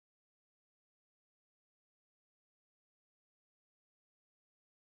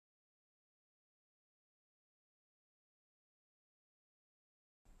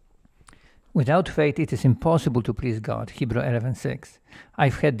Without faith, it is impossible to please God. Hebrews 11:6.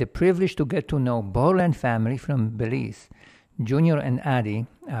 I've had the privilege to get to know Borland family from Belize. Junior and Addie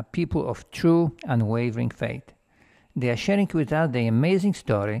are people of true, unwavering faith. They are sharing with us the amazing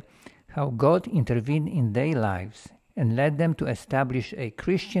story how God intervened in their lives and led them to establish a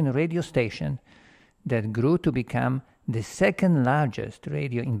Christian radio station that grew to become the second largest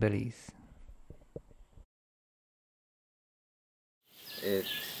radio in Belize. It's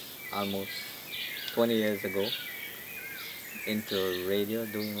almost 20 years ago into radio,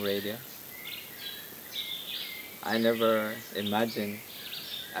 doing radio. I never imagined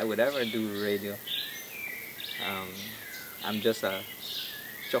I would ever do radio. I'm just a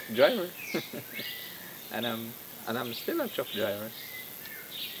truck driver, and I'm still a truck driver.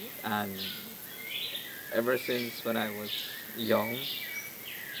 And ever since when I was young,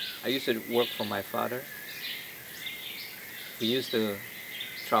 I used to work for my father. He used to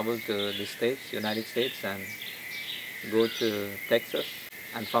travel to the States, United States, and go to Texas.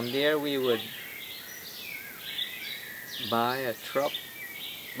 And from there we would buy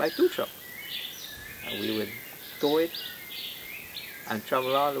two trucks. And we would tow it and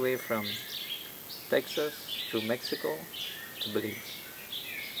travel all the way from Texas to Mexico to Belize.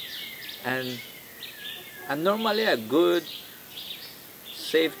 And normally a good,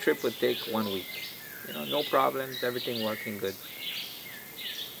 safe trip would take 1 week. You know, no problems, everything working good.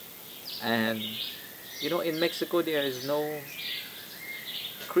 And you know, in Mexico there is no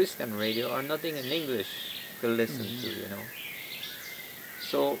Christian radio or nothing in English to listen to, you know.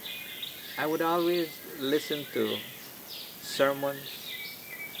 So I would always listen to sermons,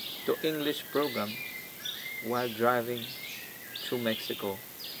 to English programs while driving through Mexico.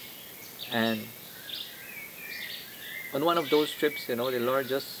 And on one of those trips, you know, the Lord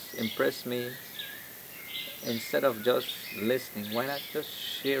just impressed me. Instead of just listening, why not just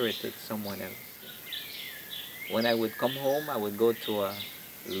share it with someone else? When I would come home, I would go to a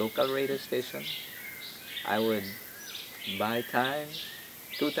local radio station. I would buy time,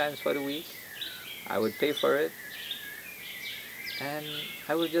 2 times for the week. I would pay for it. And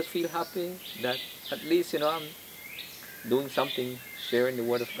I would just feel happy that at least, you know, I'm doing something, sharing the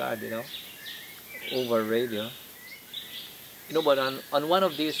Word of God, you know, over radio. You know, but on one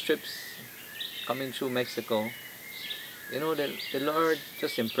of these trips, coming through Mexico, you know, the Lord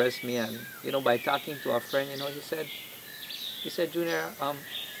just impressed me, and you know, by talking to a friend, you know, he said, Junior,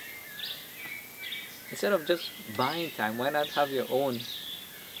 instead of just buying time, why not have your own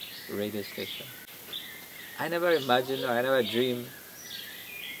radio station? I never imagined, or I never dreamed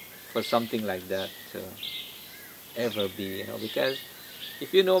for something like that to ever be, you know, because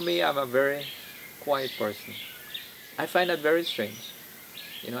if you know me, I'm a very quiet person. I find that very strange.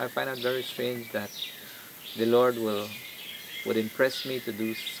 You know, I find it very strange that the Lord would impress me to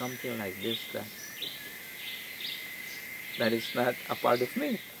do something like this that is not a part of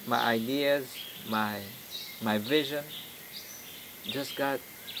me. My ideas, my vision just got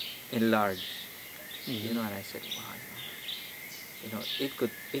enlarged. You know, and I said, wow, you know, it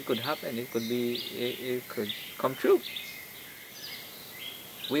could happen. It could come true.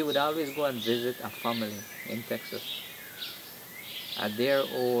 We would always go and visit a family in Texas. They're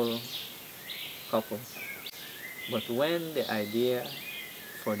all couple. But when the idea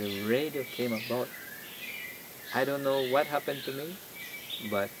for the radio came about, I don't know what happened to me,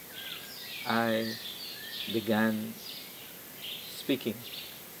 but I began speaking.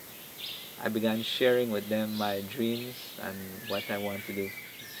 I began sharing with them my dreams and what I want to do.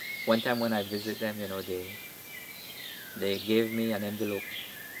 One time when I visit them, you know, they gave me an envelope.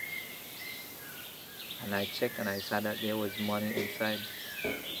 And I checked and I saw that there was money inside,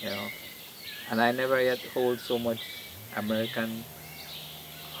 you know. And I never yet hold so much American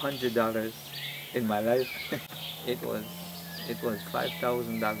 $100 in my life. it was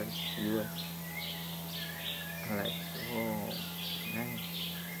 $5,000 US. I'm like, oh, nice.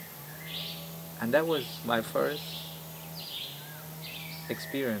 And that was my first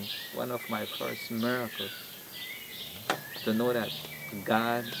experience, one of my first miracles, to know that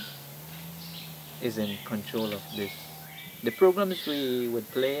God is in control of this. The programs we would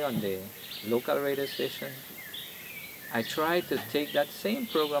play on the local radio station, I tried to take that same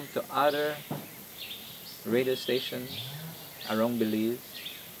program to other radio stations around Belize,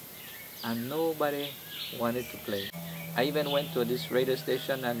 and nobody wanted to play. I even went to this radio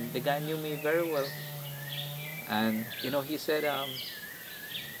station, and the guy knew me very well. And you know, he said,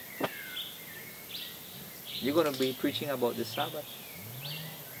 you're going to be preaching about the Sabbath,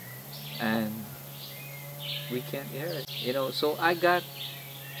 and we can't hear it. You know, so I got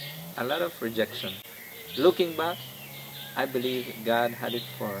a lot of rejection. Looking back, I believe God had it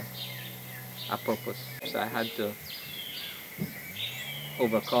for a purpose. So I had to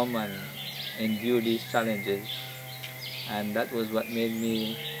overcome and endure these challenges, and that was what made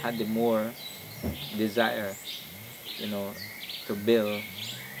me had the more desire, you know, to build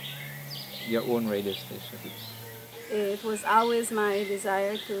your own radio station. It was always my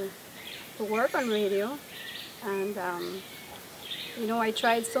desire to work on radio, and you know, I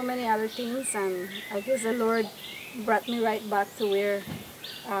tried so many other things, and I guess the Lord brought me right back to where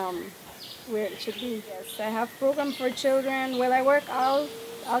it should be. Yes, I have program for children. Well, I work all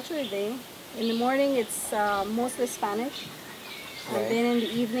through the day. In the morning, it's mostly Spanish, and then in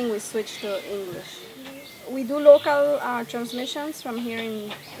the evening, we switch to English. We do local transmissions from here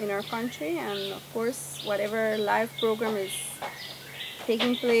in our country, and of course, whatever live program is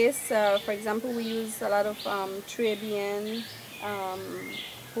taking place. For example, we use a lot of Trebian,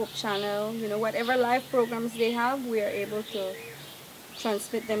 Hope Channel, you know, whatever live programs they have, we are able to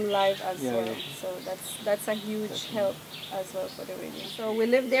transmit them live as well. So that's a huge help as well for the radio. So we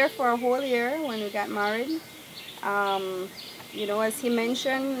lived there for a whole year when we got married. You know, as he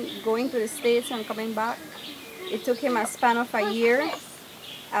mentioned, going to the States and coming back, it took him a span of a year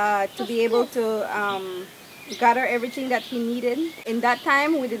to be able to gather everything that he needed. In that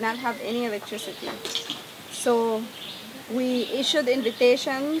time, we did not have any electricity. So we issued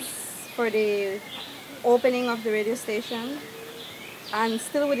invitations for the opening of the radio station, and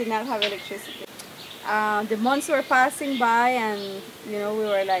still we did not have electricity. The months were passing by, and you know, we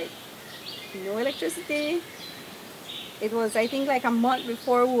were like, no electricity. It was, I think, like a month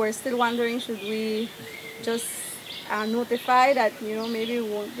before, we were still wondering, should we just notify that, you know, maybe we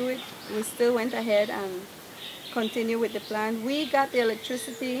won't do it. We still went ahead and continued with the plan. We got the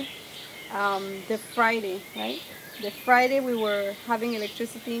electricity the Friday, right? The Friday we were having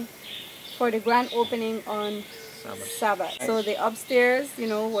electricity for the grand opening on Sabbath. So the upstairs, you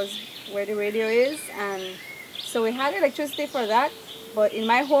know, was where the radio is, and so we had electricity for that. But in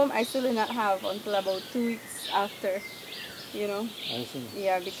my home, I still did not have until about 2 weeks after, you know. I see.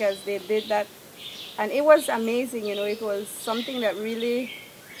 Yeah, because they did that, and it was amazing. You know, it was something that really,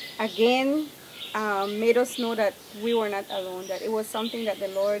 again, made us know that we were not alone. That it was something that the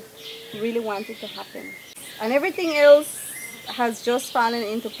Lord really wanted to happen, and everything else has just fallen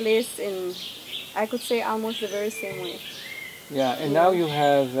into place in, I could say, almost the very same way. Yeah, and now you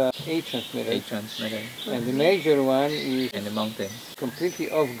have 8 transmitters. 8 transmitters. And the major one is In the mountains.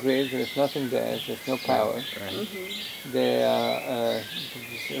 completely off grid. There's nothing there. There's no power. Right. They are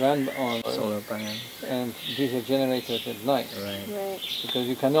run on Solar panels. and these are generators at night Right. Right. because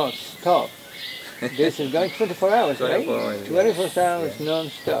you cannot stop. This is going 24 hours, 24 right? hours, 24 hours yes.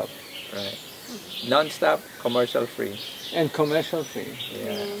 non-stop Right. Non-stop, commercial free. and commercial free.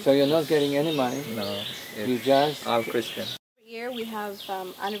 Yeah. So you're not getting any money. No. You It's just all Christian. Every year we have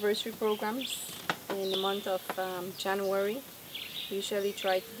anniversary programs in the month of January. We usually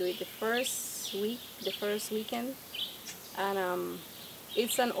try to do it the first weekend, and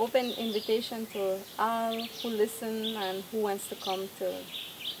it's an open invitation to all who listen and who wants to come to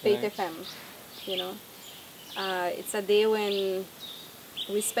Faith Right. FM. You know, it's a day when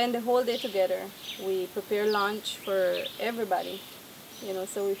we spend the whole day together. We prepare lunch for everybody. You know,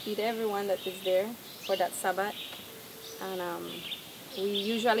 so we feed everyone that is there for that Sabbath. And we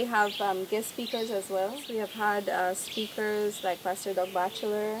usually have guest speakers as well. We have had speakers like Pastor Doug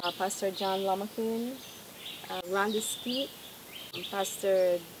Batchelor, Pastor John Lomakin, Randy Skeet,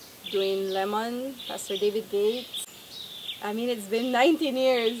 Pastor Dwayne Lemon, Pastor David Gates. I mean, it's been 19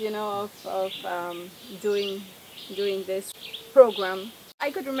 years, you know, of doing this program. I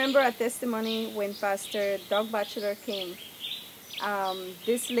could remember a testimony when Pastor Doug Batchelor came.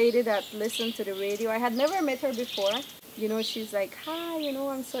 This lady that listened to the radio, I had never met her before. You know, she's like, hi, you know,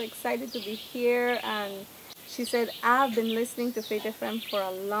 I'm so excited to be here. And she said, I've been listening to Faith FM for a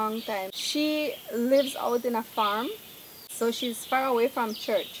long time. She lives out in a farm, so she's far away from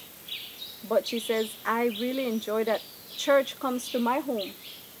church. But she says, I really enjoy that church comes to my home.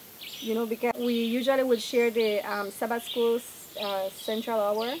 You know, because we usually would share the Sabbath School Central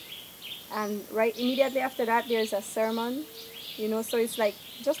Hour. And right immediately after that, there's a sermon. You know, so it's like,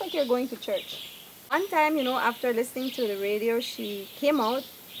 just like you're going to church. One time, you know, after listening to the radio, she came out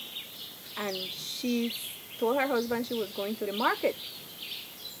and she told her husband she was going to the market.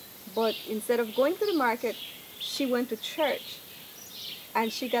 But instead of going to the market, she went to church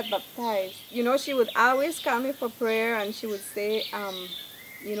and she got baptized. You know, she would always call me for prayer, and she would say,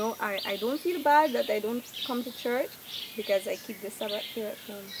 you know, I don't feel bad that I don't come to church because I keep the Sabbath here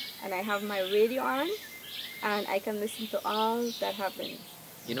at home. And I have my radio on, and I can listen to all that happens.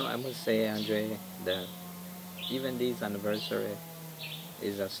 You know, I must say, Andre, that even this anniversary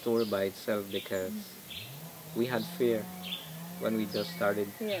is a story by itself because we had fear when we just started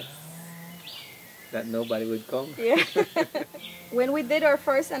Yes. that nobody would come. Yeah. When we did our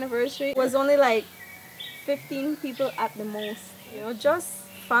first anniversary, it was only like 15 people at the most. Just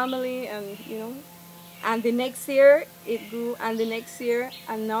family and, and the next year it grew and the next year,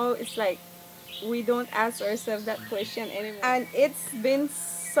 and now it's like we don't ask ourselves that question anymore. And it's been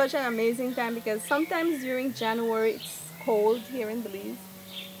such an amazing time because sometimes during January it's cold here in Belize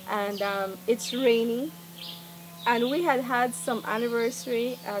and it's rainy. And we had some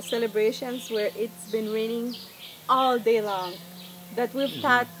anniversary celebrations where it's been raining all day long. That we've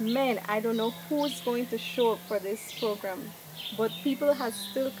thought, man, I don't know who's going to show up for this program. But people have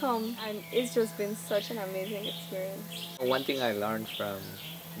still come, and it's just been such an amazing experience. One thing I learned from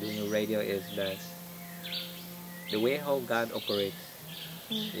doing radio is that the way how God operates,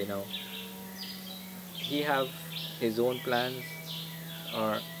 He have His own plans,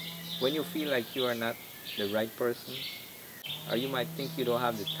 or when you feel like you are not the right person, or you might think you don't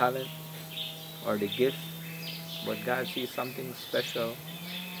have the talent or the gift, but God sees something special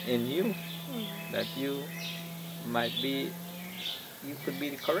in you that you could be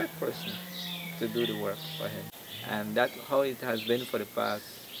the correct person to do the work for Him. And that's how it has been for the past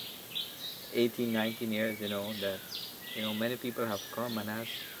 18, 19 years, that, many people have come and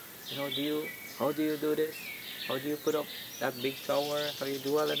asked, how do you do this? How do you put up that big tower? How do you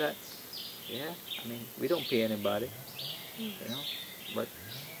do all of that? Yeah, we don't pay anybody, but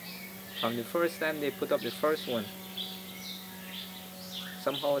from the first time they put up the first one,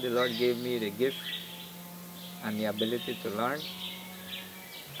 somehow the Lord gave me the gift and the ability to learn.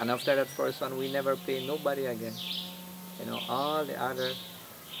 And after that first one, we never pay nobody again. All the other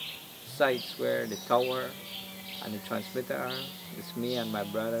sites where the tower and the transmitter are, it's me and my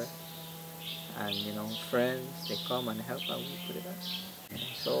brother and, friends, they come and help and we put it up.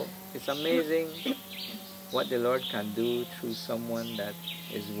 So it's amazing what the Lord can do through someone that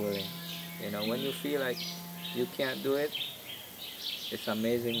is willing. When you feel like you can't do it, it's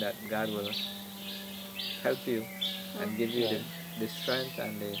amazing that God will help you and give you the strength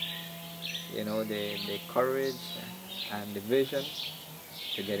and the courage and the vision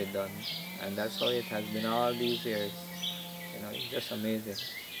to get it done. And that's how it has been all these years. It's just amazing.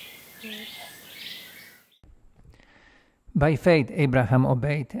 By faith Abraham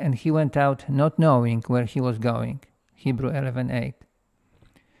obeyed, and he went out not knowing where he was going. Hebrew 11:8.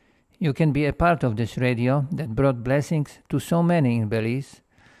 You can be a part of this radio that brought blessings to so many in Belize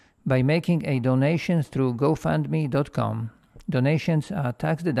by making a donation through GoFundMe.com. Donations are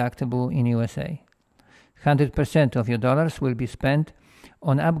tax deductible in USA. 100% of your dollars will be spent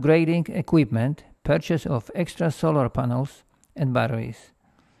on upgrading equipment, purchase of extra solar panels and batteries.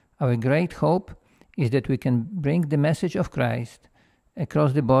 Our great hope is that we can bring the message of Christ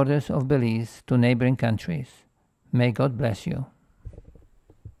across the borders of Belize to neighboring countries. May God bless you.